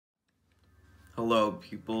Hello,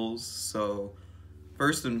 peoples. So,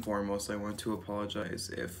 first and foremost, I want to apologize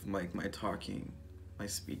if my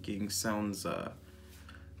speaking sounds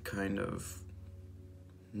kind of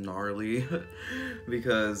gnarly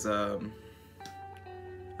because I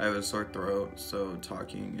have a sore throat, so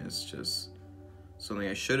talking is just something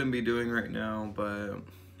I shouldn't be doing right now, but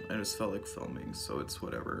I just felt like filming, so it's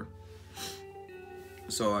whatever.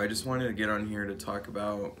 So I just wanted to get on here to talk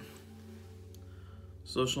about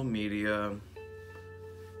social media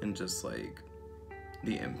and just like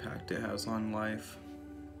the impact it has on life.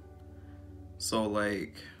 So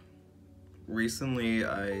like recently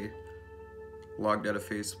I logged out of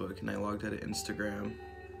Facebook and I logged out of Instagram.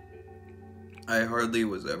 I hardly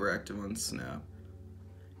was ever active on Snap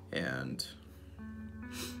and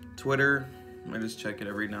Twitter. I just check it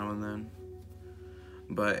every now and then.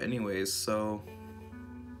 But anyways, so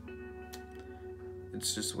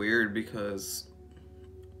it's just weird because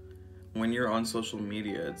when you're on social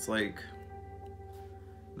media, it's like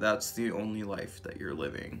that's the only life that you're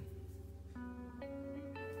living.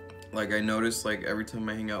 Like I notice like every time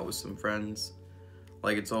I hang out with some friends,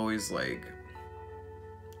 like it's always like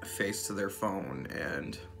a face to their phone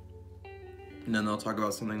and then they'll talk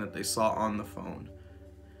about something that they saw on the phone,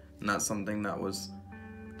 not something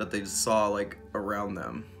that they just saw like around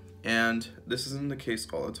them. And this isn't the case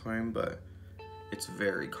all the time, but it's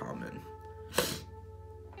very common.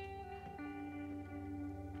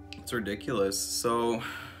 It's ridiculous. So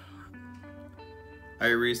I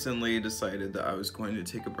recently decided that I was going to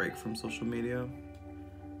take a break from social media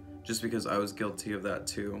just because I was guilty of that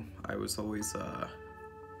too. I was always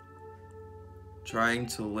trying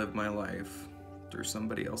to live my life through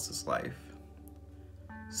somebody else's life,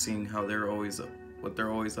 seeing how what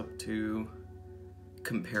they're always up to,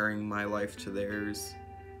 comparing my life to theirs,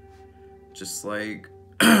 just like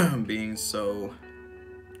being so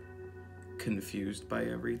confused by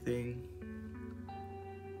everything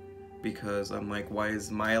because I'm like, why is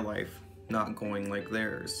my life not going like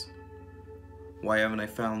theirs? Why haven't I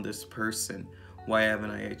found this person? Why haven't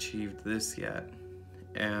I achieved this yet?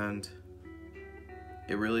 And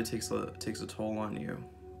it really takes a toll on you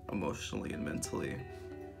emotionally and mentally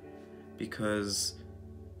because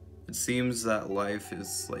it seems that life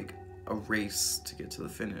is like a race to get to the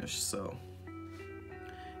finish. So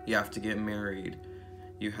you have to get married.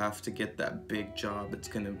 You have to get that big job that's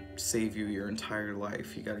gonna save you your entire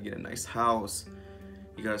life. You gotta get a nice house.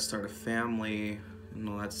 You gotta start a family and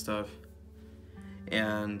all that stuff.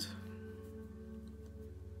 And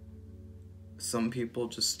some people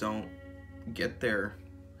just don't get there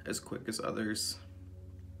as quick as others.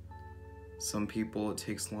 Some people it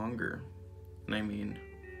takes longer. And I mean,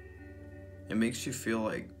 it makes you feel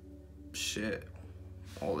like shit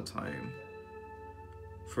all the time.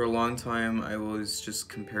 For a long time, I always just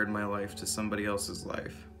compared my life to somebody else's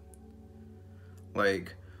life.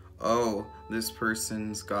 Like, oh, this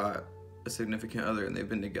person's got a significant other and they've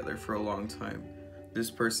been together for a long time. This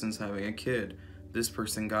person's having a kid. This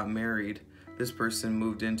person got married. This person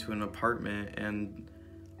moved into an apartment and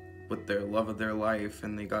with their love of their life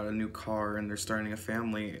and they got a new car and they're starting a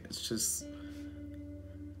family. It's just,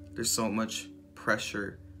 there's so much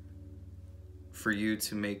pressure for you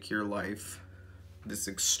to make your life this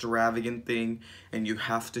extravagant thing, and you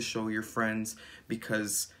have to show your friends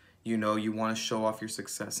because you know you want to show off your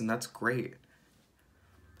success, and that's great.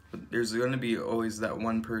 But there's going to be always that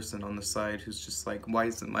one person on the side who's just like, why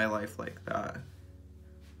isn't my life like that?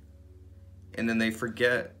 And then they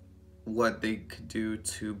forget what they could do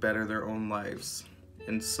to better their own lives.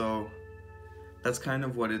 And so that's kind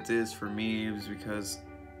of what it is for me, is because,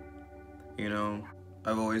 you know,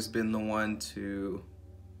 I've always been the one to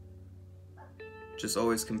just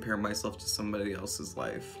always compare myself to somebody else's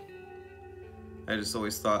life. I just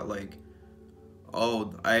always thought like,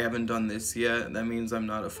 oh, I haven't done this yet, that means I'm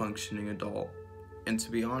not a functioning adult. And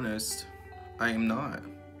to be honest, I am not.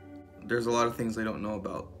 There's a lot of things I don't know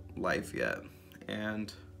about life yet,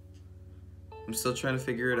 and I'm still trying to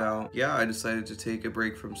figure it out. Yeah, I decided to take a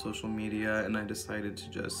break from social media and I decided to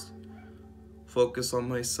just focus on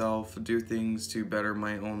myself, do things to better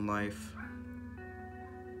my own life.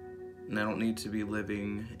 And I don't need to be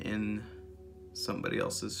living in somebody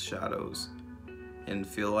else's shadows and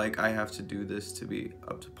feel like I have to do this to be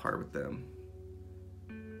up to par with them.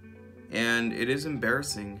 And it is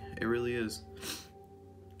embarrassing. It really is.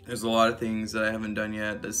 There's a lot of things that I haven't done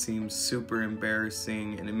yet that seem super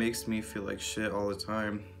embarrassing, and it makes me feel like shit all the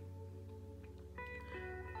time.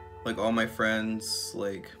 Like all my friends,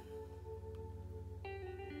 like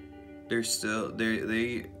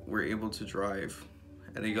they were able to drive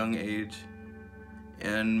at a young age,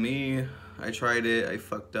 and me, I tried it, I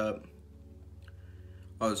fucked up,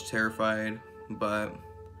 I was terrified, but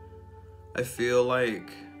I feel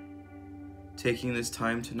like taking this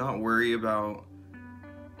time to not worry about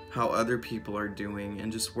how other people are doing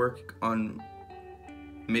and just work on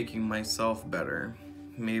making myself better.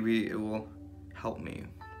 Maybe it will help me,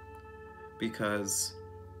 because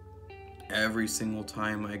every single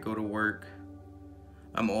time I go to work,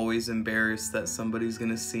 I'm always embarrassed that somebody's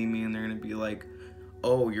gonna see me and they're gonna be like,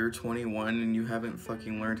 oh, you're 21 and you haven't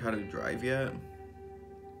fucking learned how to drive yet?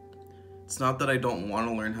 It's not that I don't want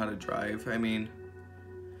to learn how to drive. I mean,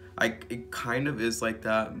 it kind of is like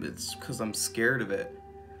that. It's because I'm scared of it.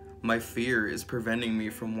 My fear is preventing me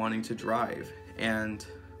from wanting to drive. And,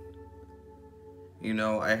 you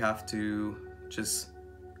know, I have to just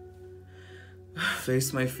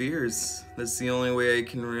face my fears. That's the only way I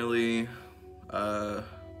can really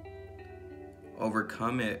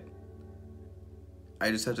overcome it. I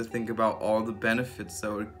just have to think about all the benefits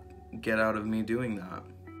that would get out of me doing that.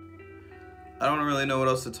 I don't really know what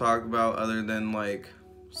else to talk about other than, like,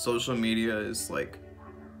 social media is like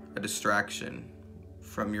a distraction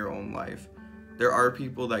from your own life. There are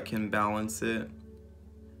people that can balance it,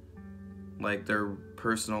 like their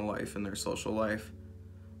personal life and their social life,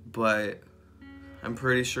 but I'm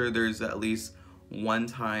pretty sure there's at least one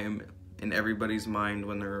time in everybody's mind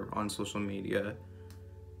when they're on social media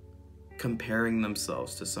comparing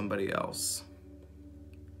themselves to somebody else.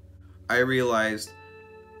 I realized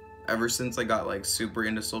ever since I got like super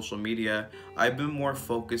into social media, I've been more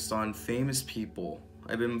focused on famous people.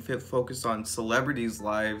 I've been focused on celebrities'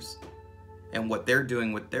 lives and what they're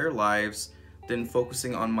doing with their lives than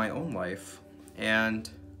focusing on my own life. And,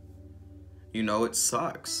 you know, it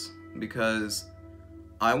sucks because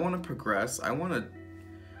I want to progress. I want to,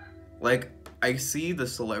 like, I see the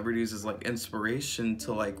celebrities as like inspiration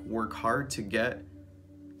to like work hard to get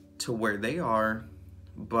to where they are,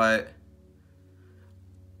 but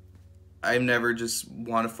I never just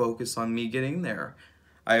want to focus on me getting there.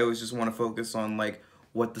 I always just want to focus on like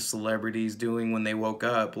what the celebrity's doing when they woke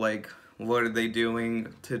up. Like, what are they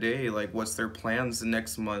doing today? Like, what's their plans the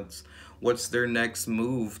next month? What's their next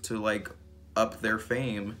move to like up their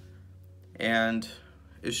fame? And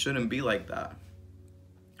it shouldn't be like that.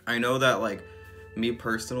 I know that like me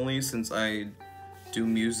personally, since I do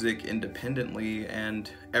music independently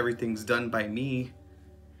and everything's done by me,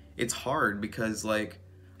 it's hard because like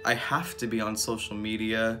I have to be on social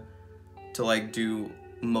media to like do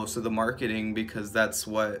most of the marketing, because that's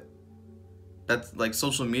like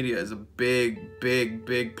social media is a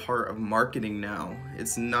big part of marketing now.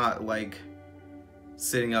 It's not like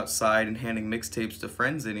sitting outside and handing mixtapes to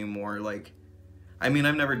friends anymore. Like, I mean,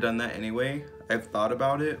 I've never done that anyway. I've thought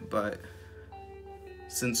about it, but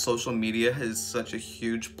since social media has such a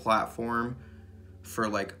huge platform for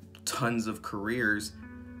like tons of careers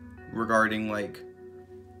regarding like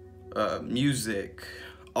music,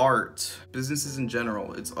 art, businesses in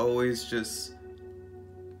general, it's always just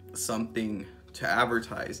something to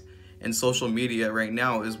advertise. And social media right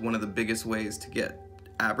now is one of the biggest ways to get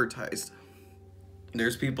advertised.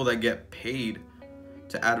 There's people that get paid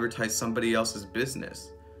to advertise somebody else's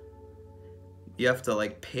business. You have to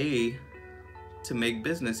like pay to make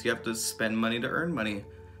business. You have to spend money to earn money.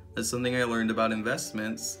 That's something I learned about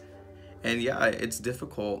investments. And yeah, it's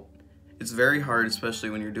difficult. It's very hard,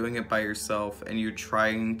 especially when you're doing it by yourself and you're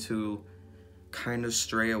trying to kind of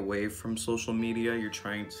stray away from social media. You're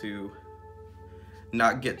trying to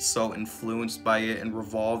not get so influenced by it and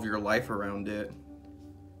revolve your life around it.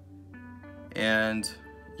 And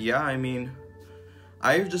yeah, I mean,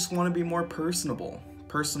 I just want to be more personable.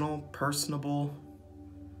 Personable.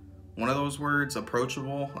 One of those words,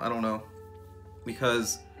 approachable, I don't know.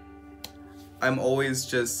 Because I'm always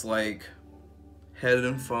just like head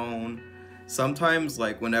and phone. Sometimes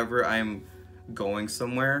like whenever I'm going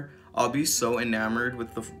somewhere, I'll be so enamored with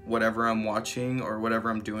whatever I'm watching or whatever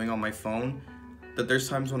I'm doing on my phone that there's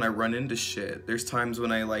times when I run into shit. There's times when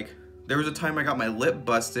there was a time I got my lip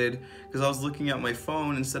busted because I was looking at my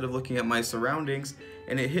phone instead of looking at my surroundings,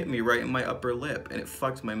 and it hit me right in my upper lip and it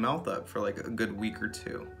fucked my mouth up for like a good week or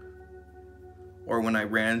two. Or when I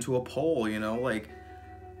ran into a pole, you know, like,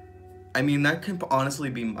 I mean, that can honestly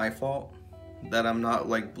be my fault that I'm not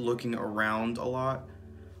like looking around a lot.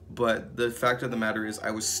 But the fact of the matter is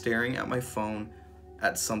I was staring at my phone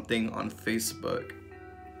at something on Facebook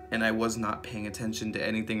and I was not paying attention to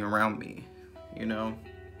anything around me, you know?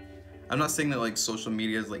 I'm not saying that like social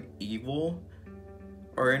media is like evil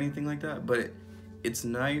or anything like that, but it's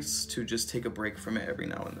nice to just take a break from it every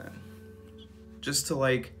now and then. Just to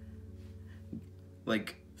like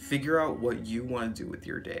figure out what you want to do with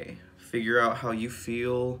your day. Figure out how you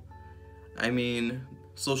feel. I mean,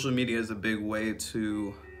 social media is a big way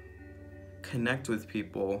to connect with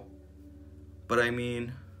people, but I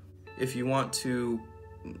mean, if you want to,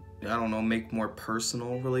 I don't know, make more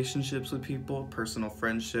personal relationships with people, personal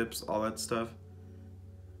friendships, all that stuff,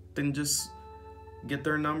 then just get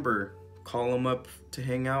their number, call them up to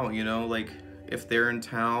hang out, you know, like if they're in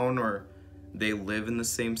town or they live in the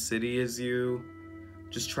same city as you,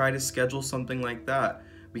 just try to schedule something like that.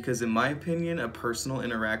 Because in my opinion, a personal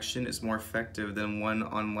interaction is more effective than one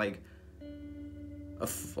on like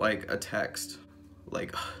a text.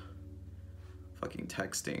 Like, fucking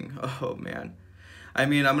texting. Oh man. I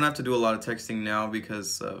mean, I'm gonna have to do a lot of texting now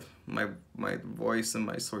because of my voice and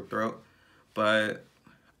my sore throat. But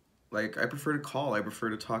like, I prefer to call. I prefer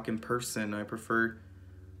to talk in person. I prefer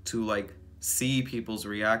to like see people's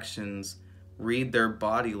reactions, read their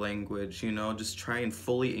body language, you know, just try and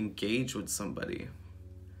fully engage with somebody.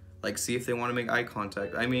 Like, see if they want to make eye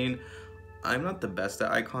contact. I mean, I'm not the best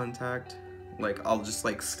at eye contact. Like, I'll just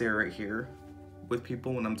like stare right here with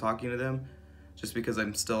people when I'm talking to them, just because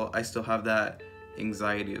I still have that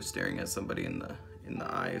anxiety of staring at somebody in the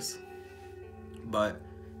eyes. But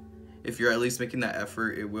if you're at least making that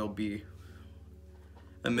effort, it will be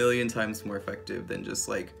a million times more effective than just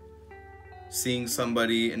like seeing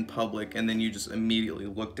somebody in public and then you just immediately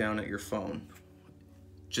look down at your phone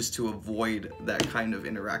just to avoid that kind of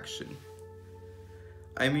interaction.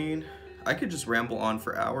 I mean, I could just ramble on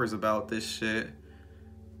for hours about this shit.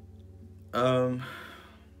 All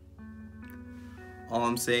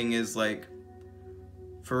I'm saying is, like,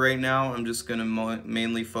 for right now, I'm just gonna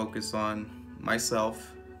mainly focus on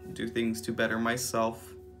myself, do things to better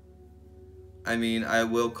myself. I mean, I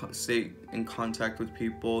will stay in contact with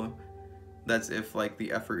people. That's if, like,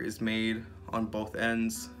 the effort is made on both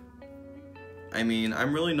ends. I mean,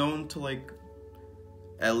 I'm really known to, like,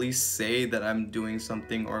 at least say that I'm doing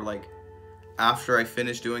something, or, like, after I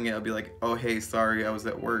finish doing it, I'll be like, oh, hey, sorry, I was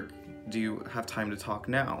at work. Do you have time to talk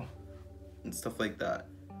now? And stuff like that.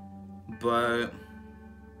 But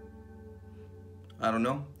I don't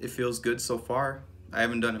know. It feels good so far. I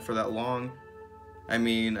haven't done it for that long. I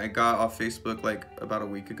mean, I got off Facebook, like, about a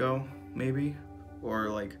week ago, maybe, or,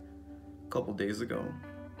 like, a couple days ago.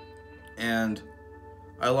 And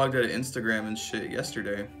I logged out of Instagram and shit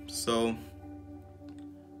yesterday, so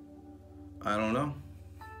I don't know.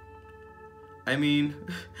 I mean,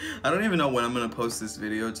 I don't even know when I'm gonna post this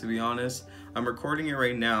video, to be honest. I'm recording it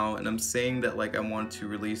right now, and I'm saying that, like, I want to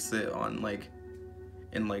release it on, like,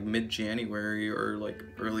 in, like, mid-January or, like,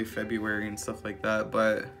 early February and stuff like that,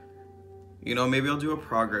 but, you know, maybe I'll do a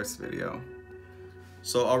progress video.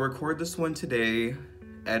 So I'll record this one today,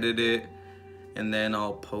 edit it, and then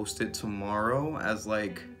I'll post it tomorrow as,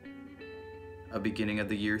 like, a beginning of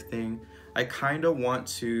the year thing. I kind of want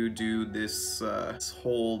to do this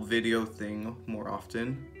whole video thing more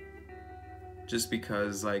often, just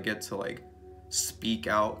because I get to, like, speak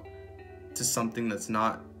out to something that's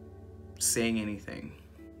not saying anything.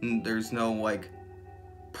 And there's no, like,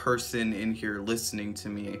 person in here listening to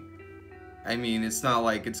me. I mean, it's not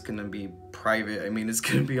like it's gonna be private. I mean, it's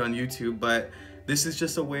gonna be on YouTube, but this is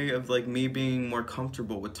just a way of, like, me being more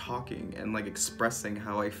comfortable with talking and, like, expressing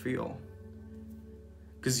how I feel.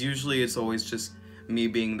 Because usually it's always just me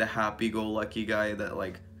being the happy-go-lucky guy that,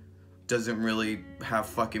 like, doesn't really have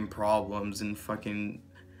fucking problems and fucking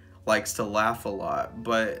likes to laugh a lot.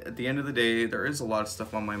 But at the end of the day, there is a lot of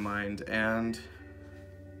stuff on my mind, and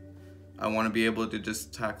I want to be able to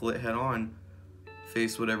just tackle it head on,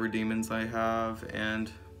 face whatever demons I have,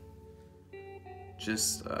 and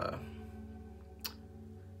just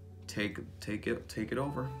take it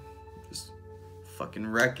over. Just fucking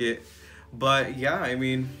wreck it. But yeah, I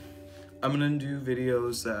mean, I'm gonna do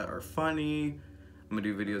videos that are funny. I'm gonna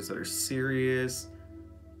do videos that are serious.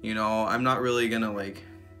 You know, I'm not really gonna, like,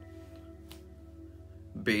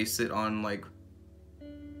 base it on, like,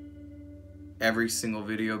 every single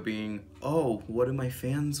video being, oh, what do my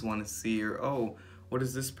fans want to see? Or, oh, what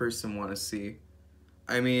does this person want to see?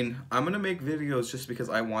 I mean, I'm gonna make videos just because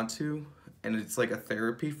I want to, and it's like a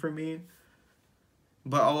therapy for me.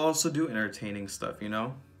 But I'll also do entertaining stuff, you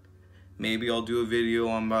know? Maybe I'll do a video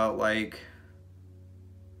on about, like,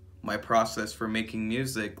 my process for making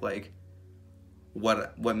music, like,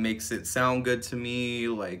 what makes it sound good to me,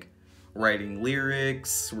 like, writing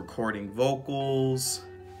lyrics, recording vocals,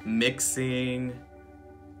 mixing.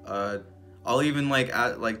 I'll even,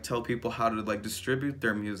 like, tell people how to, like, distribute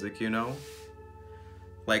their music, you know?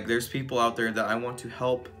 Like, there's people out there that I want to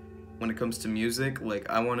help when it comes to music. Like,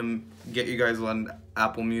 I want to get you guys on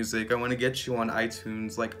Apple Music. I want to get you on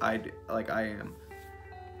iTunes like I am.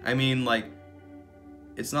 I mean, like,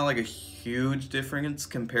 it's not like a huge difference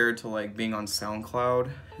compared to like being on SoundCloud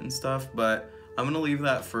and stuff, but I'm gonna leave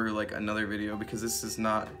that for like another video because this is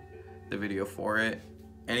not the video for it.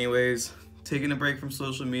 Anyways, taking a break from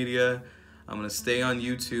social media. I'm gonna stay on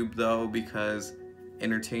YouTube though because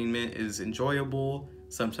entertainment is enjoyable.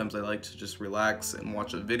 Sometimes I like to just relax and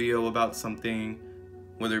watch a video about something,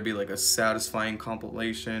 whether it be like a satisfying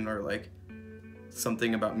compilation or like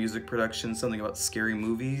something about music production, something about scary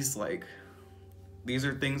movies. Like, these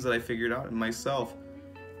are things that I figured out in myself,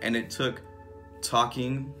 and it took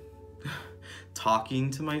talking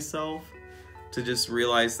to myself to just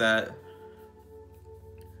realize that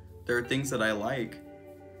there are things that I like,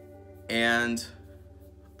 and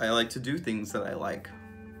I like to do things that I like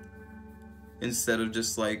instead of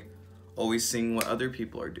just like always seeing what other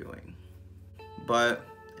people are doing. But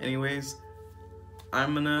anyways,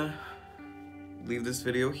 I'm gonna leave this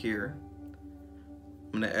video here.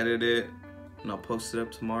 I'm gonna edit it and I'll post it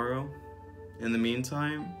up tomorrow. In the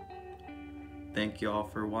meantime, thank you all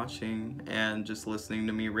for watching and just listening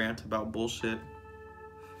to me rant about bullshit.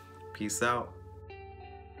 Peace out.